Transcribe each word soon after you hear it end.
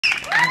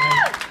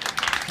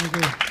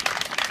Thank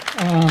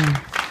you. Um,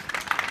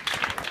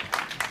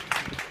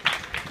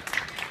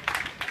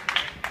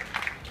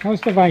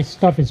 Most of my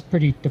stuff is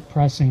pretty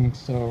depressing,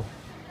 so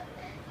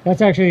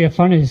that's actually the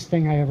funniest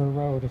thing I ever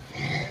wrote.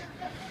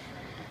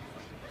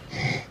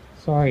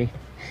 Sorry.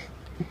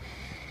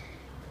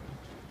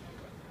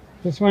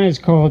 This one is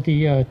called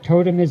The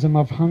Totemism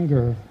of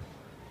Hunger.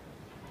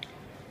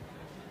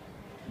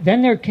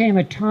 Then there came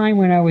a time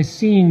when I was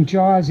seeing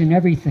jaws in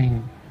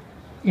everything.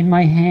 In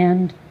my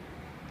hand,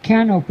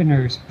 can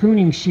openers,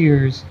 pruning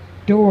shears,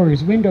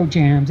 doors, window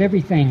jambs,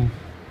 everything.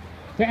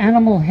 The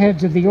animal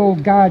heads of the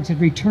old gods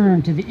had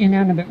returned to the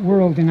inanimate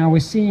world, and I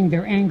was seeing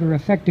their anger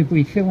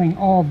effectively filling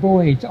all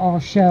voids, all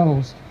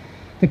shells.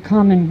 The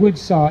common wood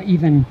saw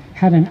even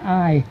had an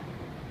eye.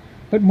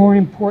 But more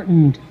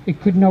important,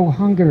 it could know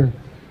hunger.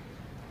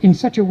 In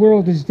such a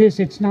world as this,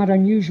 it's not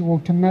unusual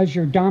to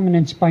measure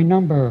dominance by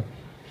number.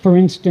 For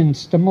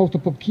instance, the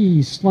multiple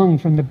keys slung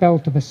from the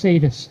belt of a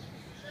sadist.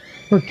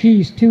 For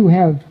keys, too,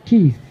 have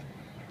teeth,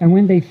 and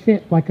when they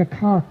fit like a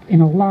cock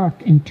in a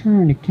lock in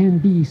turn, it can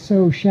be,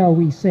 so shall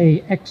we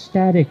say,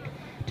 ecstatic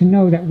to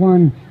know that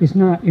one is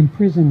not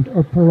imprisoned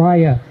or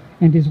pariah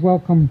and is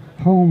welcome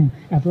home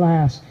at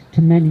last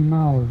to many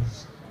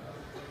mouths.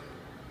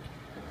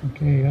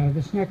 Okay,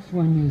 this next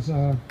one is,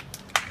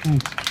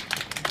 thanks.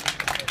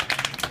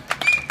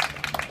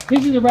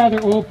 This is a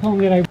rather old poem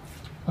that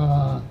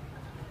I,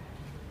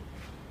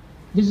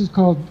 this is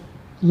called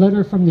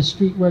Letter from the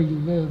Street Where You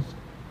Live.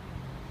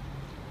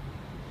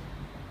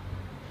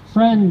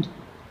 Friend,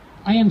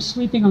 I am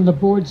sleeping on the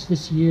boards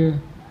this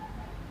year,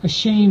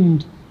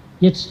 ashamed,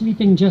 yet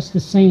sleeping just the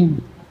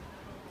same.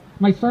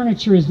 My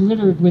furniture is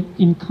littered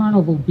in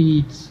carnival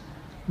beads,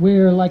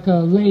 where like a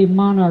lay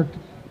monarch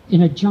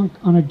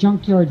on a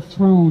junkyard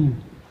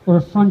throne, or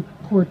a front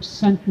porch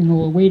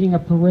sentinel awaiting a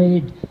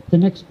parade, the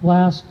next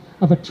blast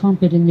of a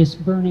trumpet in this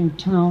burning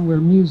town where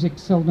music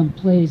seldom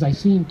plays, I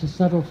seem to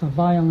settle for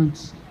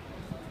violence.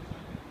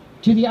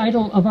 To the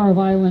idol of our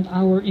violent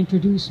hour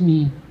introduce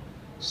me,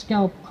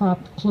 scalp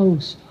cropped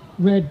close,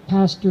 red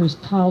pastor's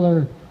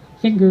collar,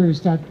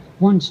 fingers that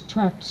once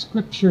tracked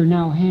scripture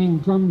now hang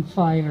drum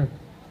fire,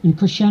 and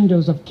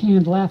crescendos of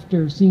canned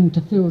laughter seem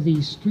to fill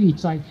these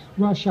streets. I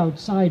rush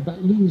outside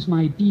but lose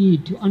my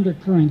bead to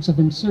undercurrents of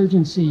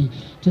insurgency,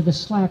 to the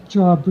slack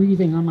jaw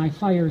breathing on my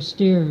fire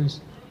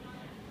stairs.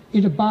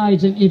 It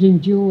abides and it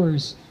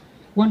endures.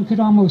 One could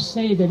almost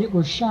say that it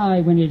were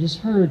shy when it is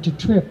heard to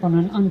trip on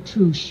an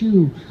untrue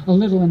shoe, a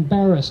little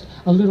embarrassed,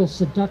 a little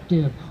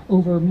seductive,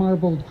 over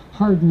marbled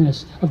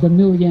hardness of the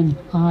million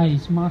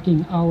eyes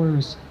mocking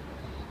ours.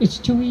 It's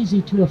too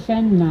easy to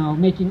offend now,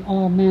 making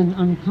all men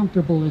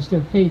uncomfortable as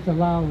their faith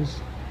allows.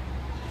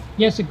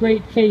 Yes, a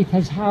great faith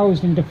has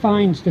housed and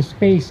defines the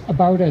space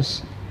about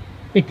us.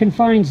 It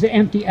confines the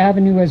empty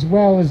avenue as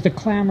well as the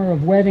clamor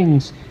of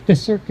weddings, the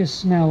circus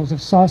smells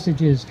of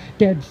sausages,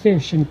 dead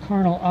fish, and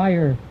carnal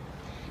ire.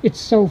 It's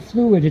so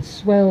fluid it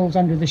swells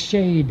under the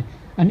shade,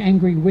 an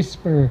angry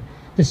whisper,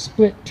 the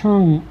split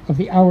tongue of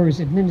the hours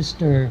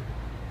administer,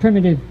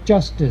 primitive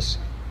justice,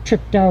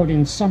 tripped out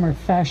in summer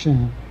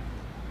fashion.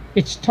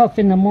 It's tough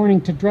in the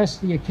morning to dress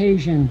the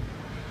occasion.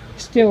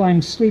 Still,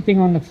 I'm sleeping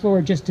on the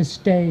floor just to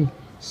say,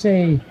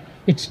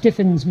 it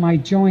stiffens my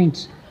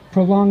joints,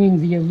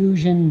 prolonging the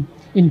illusion,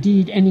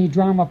 indeed any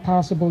drama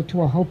possible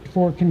to a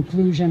hoped-for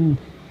conclusion.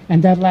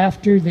 And that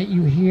laughter that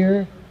you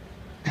hear,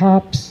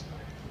 cops,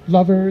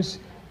 lovers,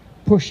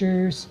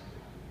 pushers,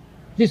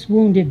 this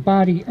wounded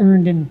body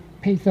earned in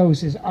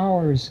pathos is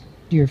ours,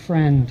 dear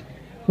friend.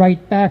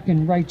 Right back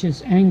in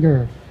righteous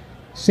anger.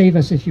 Save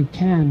us if you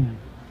can.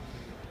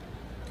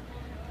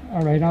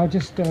 All right, I'll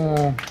just...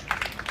 I'm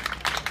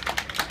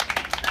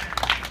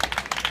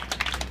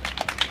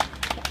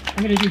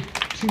going to do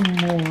two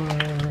more.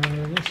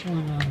 This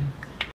one...